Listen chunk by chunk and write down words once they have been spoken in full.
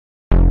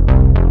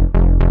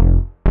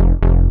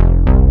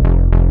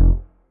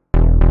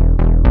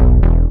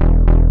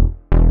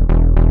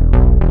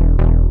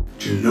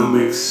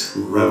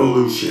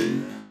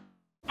Revolution.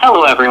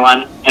 Hello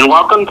everyone, and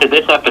welcome to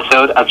this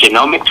episode of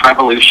Genomics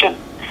Revolution.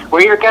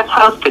 We're your guest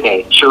hosts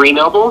today, Cherie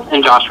Nobles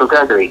and Joshua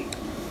Gregory.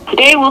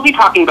 Today we'll be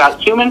talking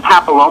about human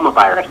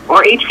papillomavirus,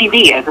 or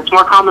HPV as it's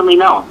more commonly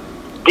known.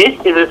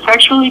 This is a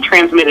sexually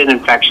transmitted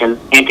infection,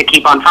 and to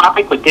keep on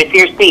topic with this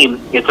year's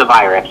theme, it's a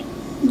virus.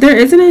 There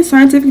isn't a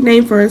scientific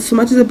name for it so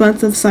much as a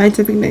bunch of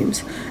scientific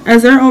names.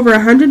 As there are over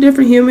 100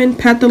 different human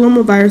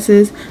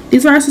papillomaviruses,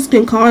 these viruses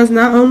can cause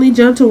not only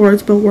genital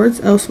warts but warts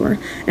elsewhere,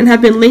 and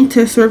have been linked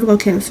to cervical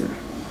cancer.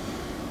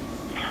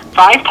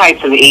 5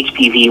 types of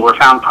HPV were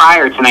found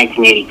prior to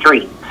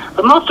 1983,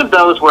 but most of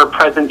those were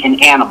present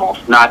in animals,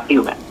 not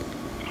humans.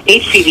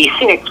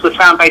 HPV-6 was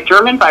found by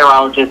German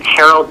virologist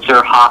Harald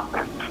zur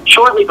Hoffmann,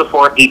 shortly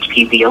before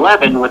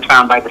HPV-11 was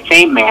found by the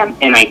same man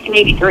in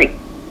 1983.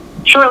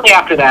 Shortly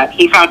after that,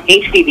 he found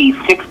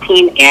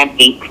HPV-16 and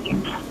 18,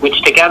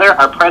 which together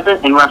are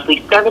present in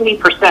roughly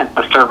 70%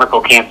 of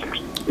cervical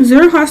cancers.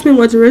 Zur Hoffmann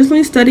was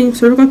originally studying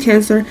cervical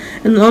cancer,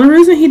 and the only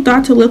reason he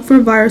thought to look for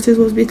viruses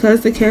was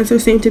because the cancer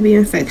seemed to be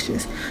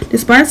infectious,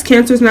 despite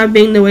cancers not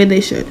being the way they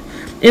should.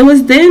 It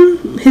was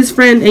then his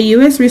friend, a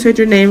U.S.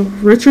 researcher named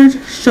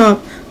Richard Sharp,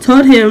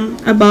 told him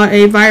about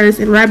a virus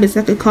in rabbits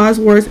that could cause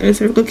warts and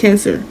cervical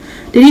cancer.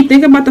 Did he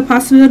think about the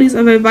possibilities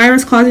of a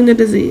virus causing the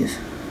disease?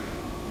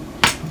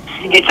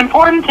 It's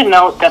important to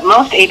note that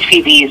most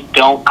HPVs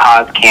don't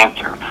cause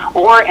cancer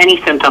or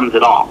any symptoms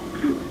at all.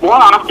 More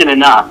often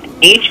enough,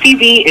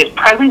 HPV is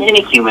present in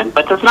a human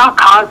but does not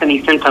cause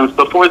any symptoms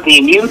before the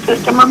immune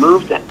system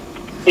removes it.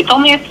 It's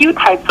only a few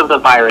types of the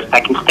virus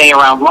that can stay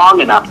around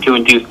long enough to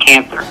induce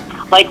cancer,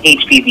 like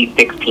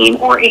HPV-16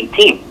 or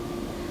 18.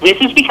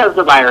 This is because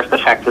the virus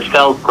affects the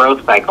cell's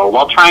growth cycle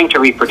while trying to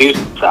reproduce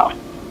itself,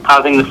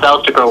 causing the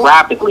cells to grow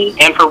rapidly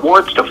and for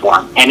warts to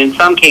form, and in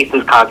some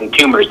cases causing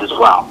tumors as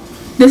well.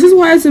 This is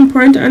why it's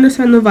important to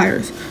understand the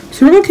virus.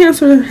 Cervical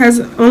cancer has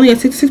only a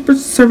 66%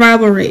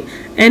 survival rate,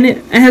 and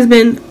it has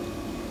been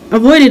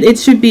avoided it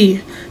should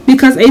be,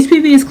 because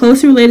HPV is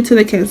closely related to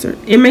the cancer.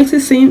 It makes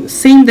it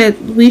seem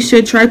that we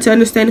should try to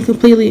understand it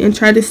completely and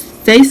try to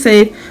stay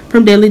safe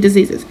from deadly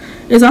diseases.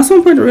 It's also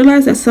important to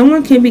realize that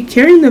someone can be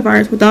carrying the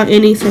virus without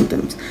any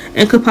symptoms,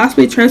 and could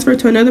possibly transfer it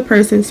to another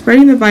person,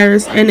 spreading the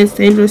virus and its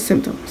dangerous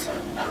symptoms.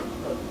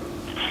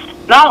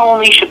 Not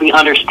only should we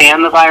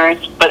understand the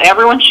virus, but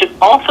everyone should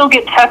also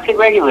get tested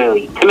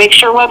regularly to make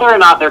sure whether or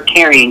not they're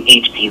carrying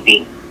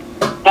HPV.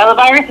 Now, the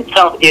virus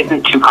itself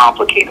isn't too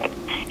complicated.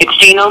 Its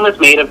genome is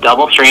made of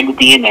double-stranded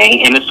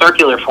DNA in a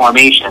circular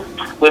formation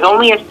with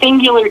only a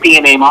singular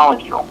DNA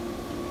molecule.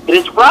 It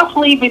is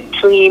roughly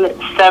between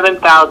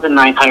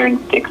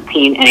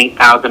 7,916 and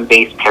 8,000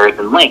 base pairs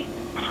in length,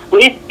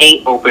 with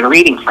 8 open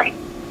reading frames.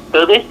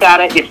 So this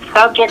data is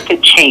subject to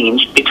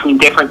change between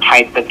different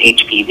types of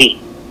HPV.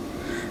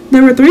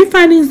 There were 3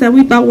 findings that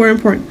we thought were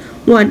important.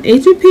 1.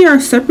 HPV are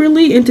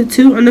separately into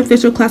 2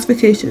 unofficial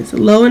classifications,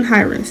 low and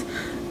high risk.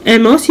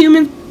 And most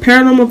human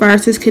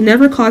papillomaviruses can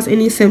never cause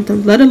any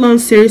symptoms, let alone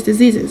serious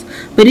diseases.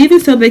 But even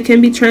so, they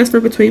can be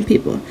transferred between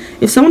people.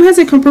 If someone has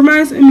a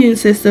compromised immune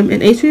system, an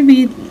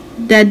HPV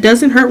that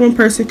doesn't hurt one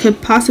person could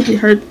possibly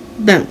hurt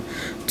them.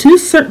 2.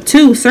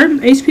 Certain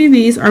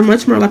HPVs are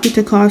much more likely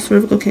to cause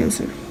cervical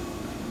cancer.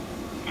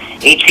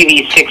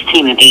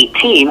 HPV-16 and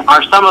 18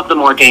 are some of the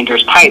more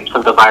dangerous types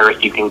of the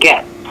virus you can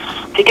get.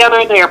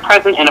 Together, they are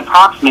present in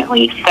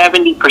approximately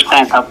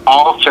 70% of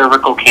all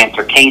cervical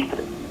cancer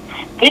cases.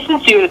 This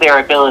is due to their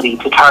ability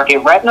to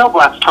target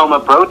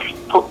retinoblastoma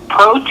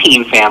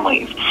protein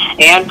families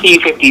and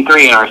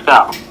P53 in our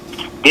cells.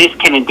 This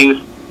can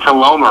induce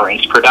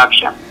telomerase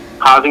production,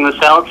 causing the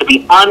cell to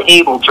be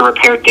unable to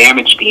repair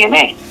damaged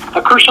DNA,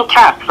 a crucial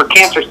task for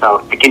cancer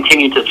cells to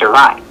continue to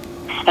survive.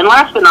 And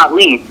last but not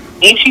least,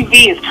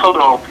 HPV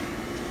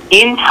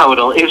in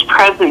total is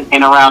present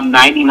in around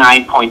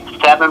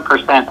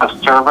 99.7% of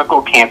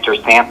cervical cancer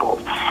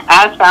samples,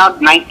 as found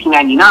in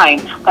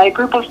 1999 by a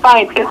group of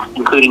scientists,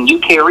 including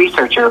UK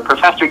researcher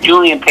Professor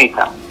Julian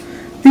Pato.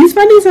 These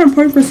findings are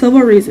important for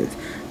several reasons.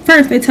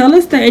 First, they tell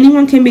us that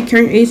anyone can be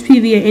carrying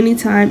HPV at any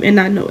time and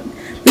not know it.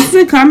 This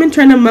is a common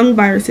trend among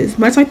viruses,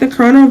 much like the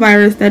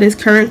coronavirus that is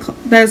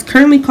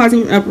currently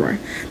causing uproar.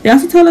 They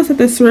also tell us that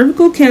the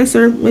cervical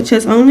cancer, which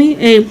has only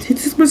a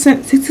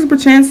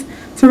 60%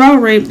 survival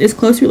rate, is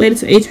closely related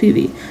to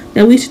HPV,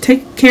 that we should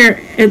take care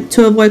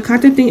to avoid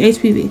contracting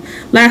HPV.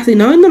 Lastly,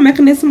 knowing the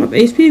mechanism of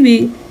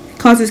HPV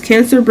causes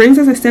cancer brings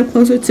us a step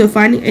closer to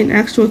finding an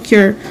actual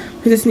cure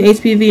for resistant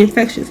HPV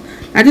infections,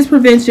 not just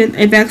prevention,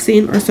 a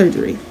vaccine, or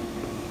surgery.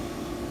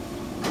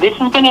 This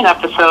has been an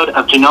episode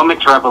of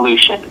Genomics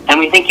Revolution, and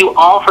we thank you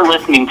all for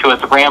listening to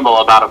us ramble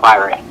about a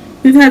virus.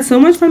 We've had so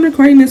much fun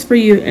recording this for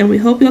you, and we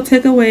hope you'll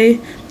take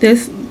away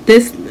this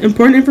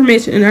important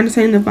information in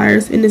understanding the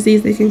virus and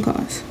disease they can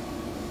cause.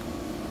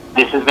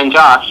 This has been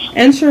Josh.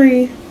 And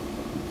Cherie.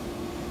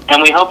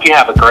 And we hope you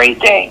have a great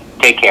day.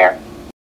 Take care.